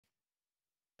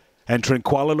Entering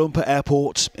Kuala Lumpur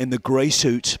Airport in the grey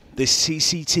suit, this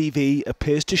CCTV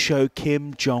appears to show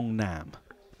Kim Jong Nam.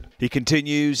 He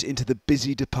continues into the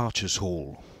busy departures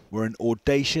hall, where an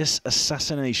audacious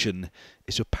assassination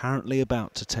is apparently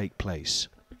about to take place.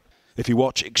 If you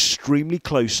watch extremely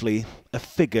closely, a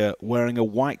figure wearing a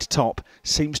white top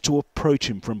seems to approach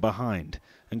him from behind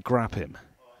and grab him.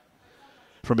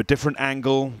 From a different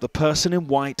angle, the person in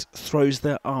white throws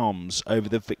their arms over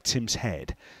the victim's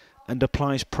head and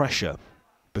applies pressure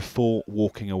before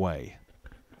walking away.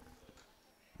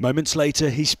 Moments later,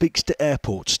 he speaks to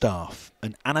airport staff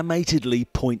and animatedly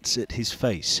points at his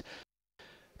face.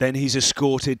 Then he's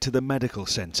escorted to the medical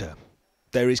centre.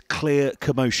 There is clear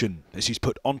commotion as he's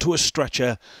put onto a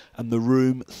stretcher and the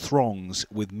room throngs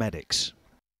with medics.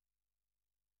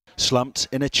 Slumped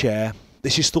in a chair,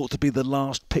 this is thought to be the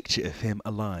last picture of him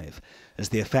alive, as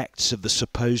the effects of the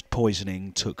supposed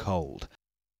poisoning took hold.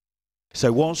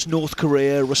 So was North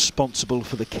Korea responsible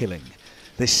for the killing?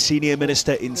 This senior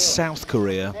minister in South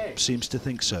Korea seems to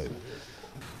think so.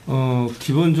 There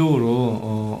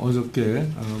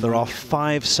are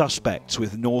 5 suspects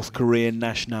with North Korean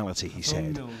nationality, he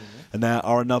said, and there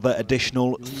are another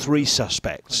additional 3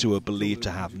 suspects who are believed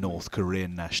to have North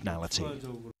Korean nationality.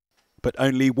 But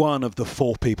only one of the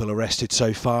 4 people arrested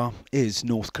so far is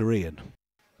North Korean.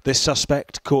 This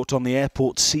suspect, caught on the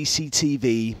airport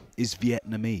CCTV, is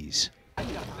Vietnamese.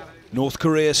 North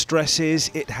Korea stresses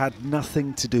it had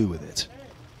nothing to do with it.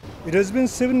 It has been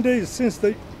 7 days since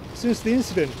the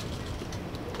incident,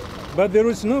 but there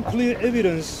is no clear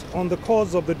evidence on the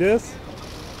cause of the death,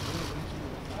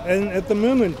 and at the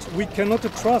moment we cannot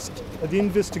trust the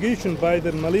investigation by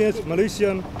the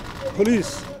Malaysian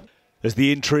police. As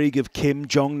the intrigue of Kim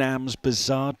Jong Nam's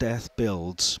bizarre death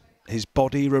builds, his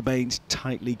body remains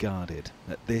tightly guarded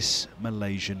at this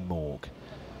Malaysian morgue.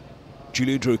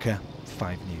 Julian Drucker,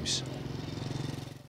 5 News.